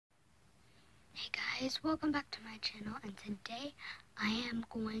guys, welcome back to my channel, and today I am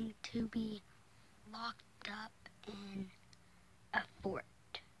going to be locked up in a fort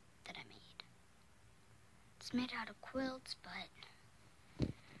that I made. It's made out of quilts, but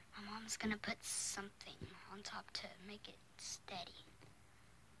my mom's gonna put something on top to make it steady.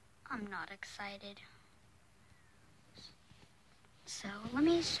 I'm not excited. So let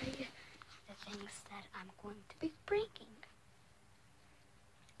me show you the things that I'm going to be bringing.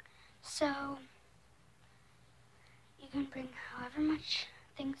 So you can bring however much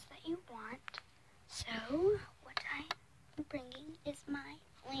things that you want. So what I'm bringing is my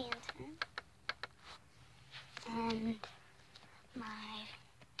lantern and my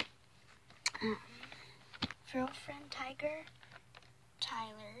girlfriend Tiger,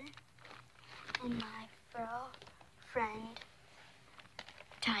 Tyler, and my girlfriend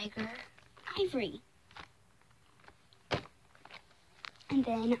Tiger, Ivory. And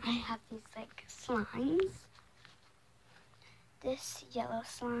then I have these like slimes. This yellow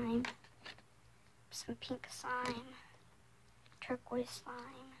slime, some pink slime, turquoise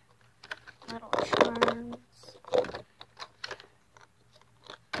slime, little charms,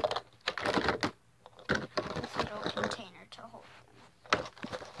 this little container to hold them.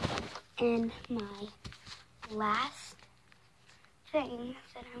 And my last thing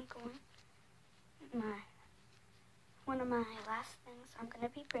that one of my last things I'm going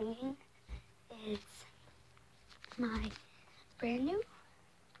to be bringing is my brand new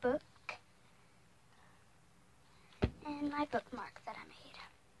book and my bookmark that I made.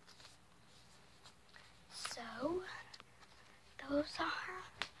 So those are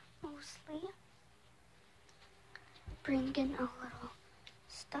mostly bringing a little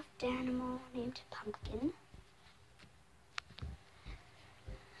stuffed animal named Pumpkin. I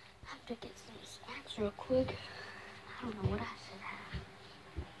have to get some snacks real quick. I don't know what I should have.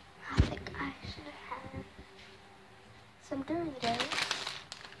 I think I should have some Doritos.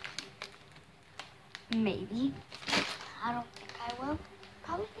 Maybe. I don't think I will.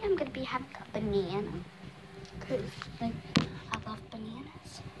 Probably I'm going to be having a banana. Because, like, I love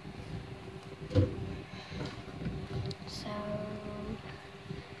bananas. So,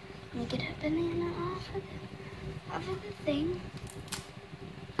 let me get a banana off of the thing.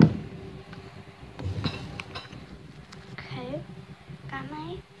 Okay, got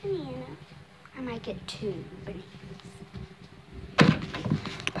my banana. I might get 2 bananas.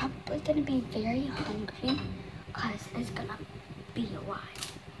 Probably gonna be very hungry because it's gonna be a while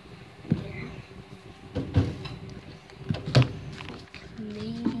there. Like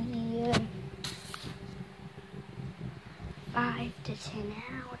maybe 5 to 10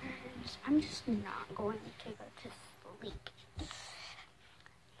 hours. I'm just not going to go to sleep.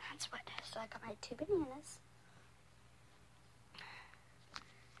 That's what. So I got my 2 bananas.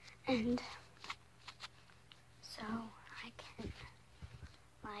 And so I can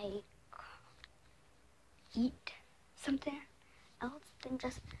like eat something else than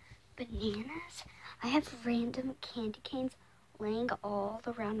just bananas. I have random candy canes laying all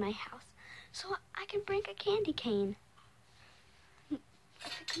around my house, so I can bring a candy cane. I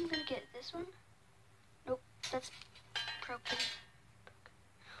think I'm gonna get this one. Nope, that's broken.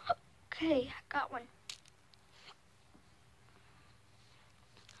 Okay, I got one.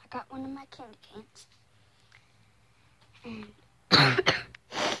 I got one of my candy canes. And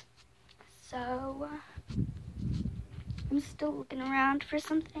so I'm still looking around for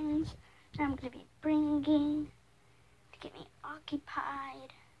some things that I'm going to be bringing to get me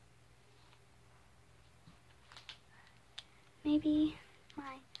occupied. Maybe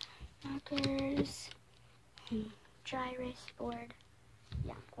my markers and dry erase board.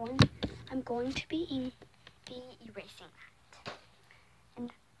 Yeah, I'm going to be erasing that.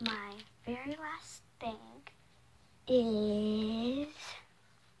 And my very last thing is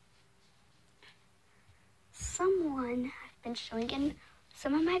someone I've been showing in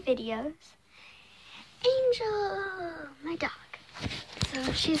some of my videos, Angel, my dog.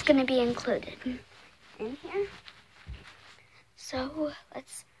 So she's going to be included in here. So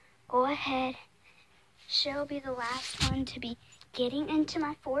let's go ahead. She'll be the last one to be getting into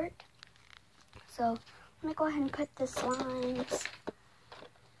my fort. So let me go ahead and put the slimes,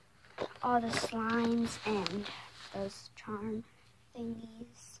 all the slimes and those charm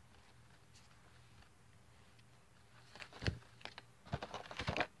thingies.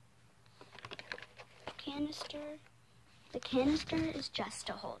 The canister is just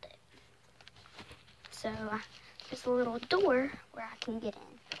to hold it. So there's a little door where I can get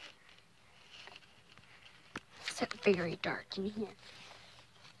in. It's very dark in here.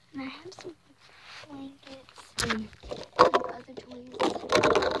 And I have some blankets and some other toys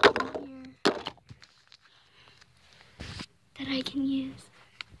in here. I can use.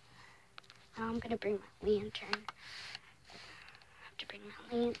 Now I'm gonna bring my lantern. I have to bring my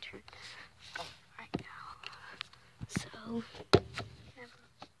lantern right now. So,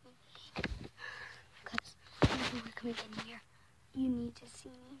 because when we're coming in here, you need to see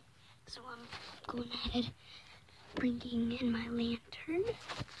me. So I'm going ahead, bringing in my lantern.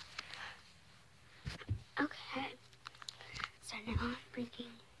 Okay. So now I'm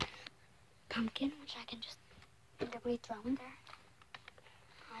bringing pumpkin, which I can just randomly throw in there.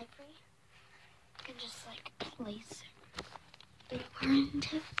 Ivory. I can just like place the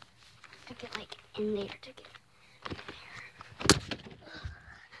into to get like in there to get in there.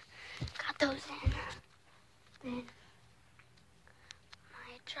 Got those in. Then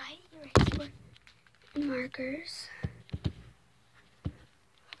my dry eraser and markers.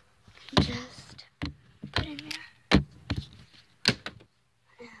 Just put in there.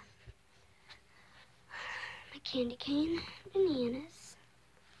 My candy cane, bananas.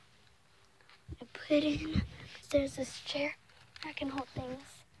 I put in, because there's this chair, I can hold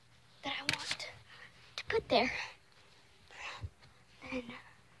things that I want to put there. Then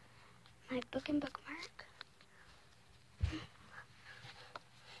my book and bookmark.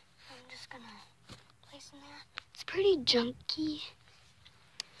 I'm just gonna place in there. It's pretty junky,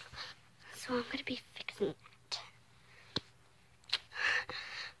 so I'm gonna be fixing it.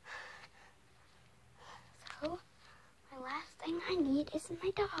 So my last thing I need is my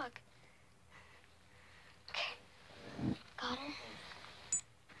dog. Okay, got her.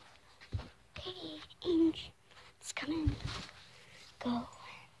 Hey, Ange, it's coming. Go.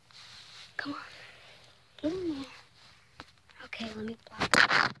 Come on. Get in there. Okay, let me block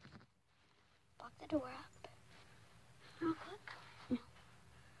the door up. Real quick. No.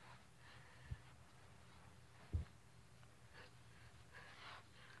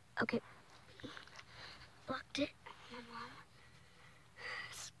 Okay. Blocked it. My mom.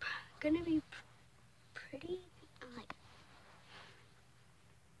 It's gonna be pretty. I'm like,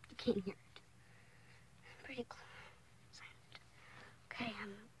 you can't hear it. Pretty close. Okay,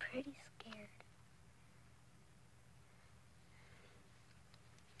 I'm pretty scared.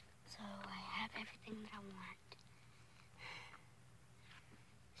 So I have everything that I want.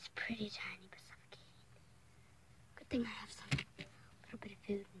 It's pretty tiny but suffocating. Good thing I have some little bit of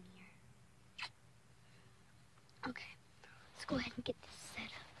food in here. Okay, let's go ahead and get this set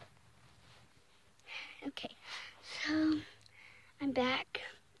up. Okay, so I'm back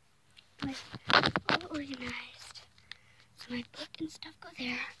with all organized. So my book and stuff go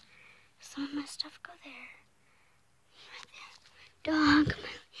there. Some of my stuff go there. My dog,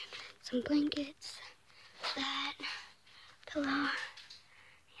 some blankets, that, pillow. Yeah,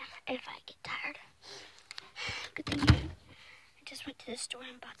 if I get tired. Good thing I just went to the store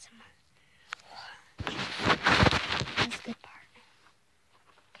and bought some. That's the good part.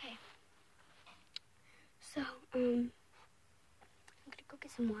 Okay. So, I'm gonna go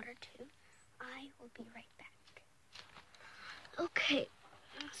get some water too. I will be right back. Okay,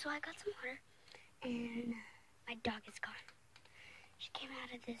 so I got some water, and my dog is gone. She came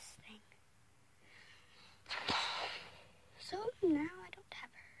out of this thing. So now I don't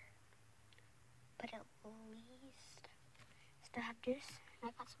have her. But at least I still have juice, and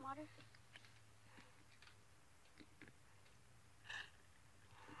I got some water.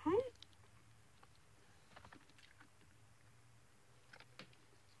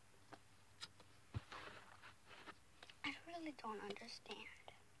 I really don't understand.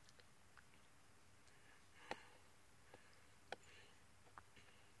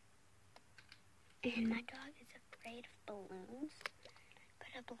 And my dog is afraid of balloons.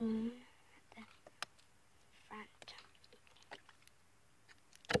 Put a balloon at the front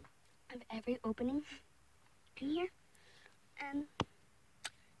of every opening in here, and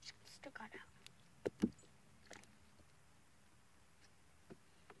still got out.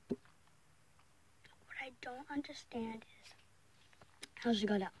 What I don't understand is how she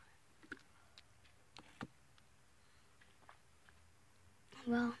got out.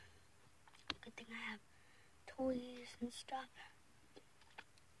 Well, good thing I have toys and stuff.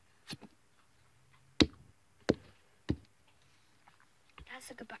 That's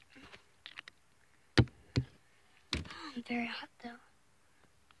a good part. I'm very hot though.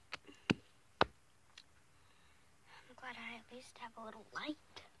 I'm glad I at least have a little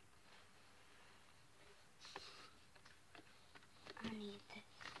light. I need this.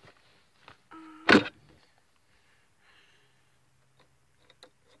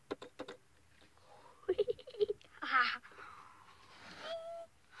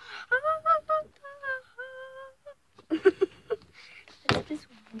 That's just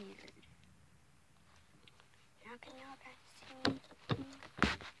weird. Now can y'all guys see me?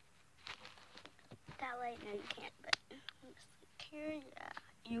 right? No, you can't, but let's look here.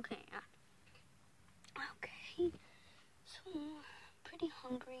 Yeah, you can. Okay, so pretty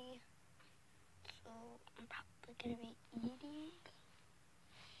hungry, so I'm probably gonna be eating,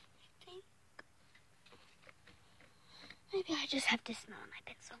 I think. Maybe I just have to smell my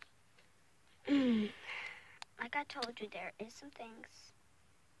pencil. Like I told you, there is some things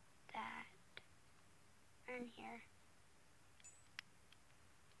that are in here.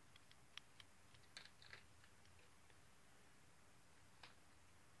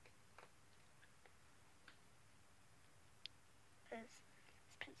 Because this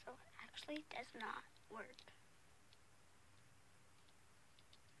pencil actually does not work.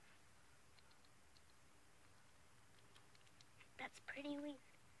 That's pretty weird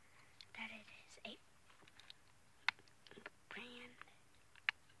that it is a brand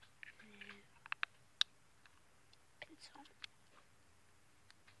new pencil.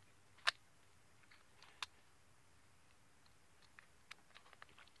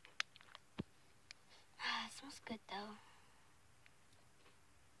 It smells good though.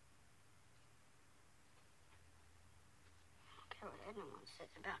 I don't care what anyone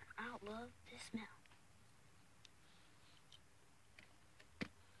says about it. I love the smell.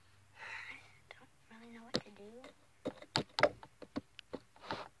 I don't really know what to do.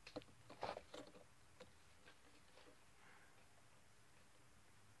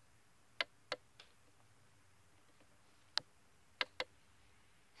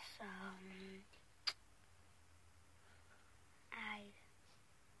 So, I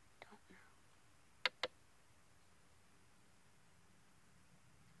don't know.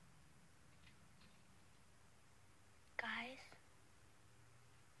 Guys,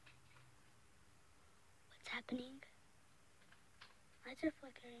 what's happening? Lights are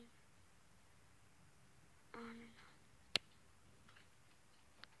flickering on and on.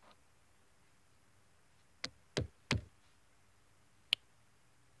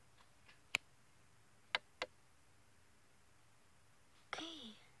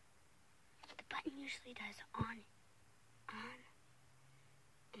 Okay, the button usually does on, and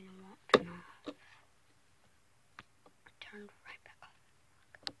it won't turn off. It turned right back off.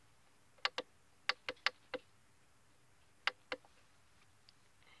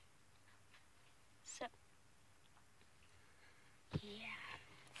 So, yeah,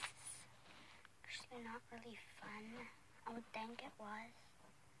 it's actually not really fun. I would think it was,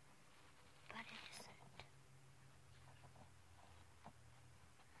 but it isn't.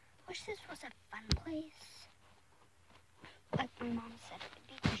 Wish this was a fun place, like my mom said it would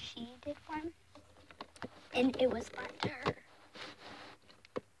be, because she did one, and it was fun to her.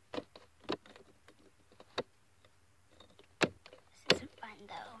 This isn't fun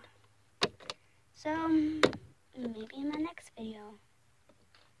though. So, maybe in my next video,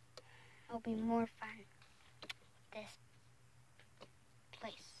 it'll be more fun. This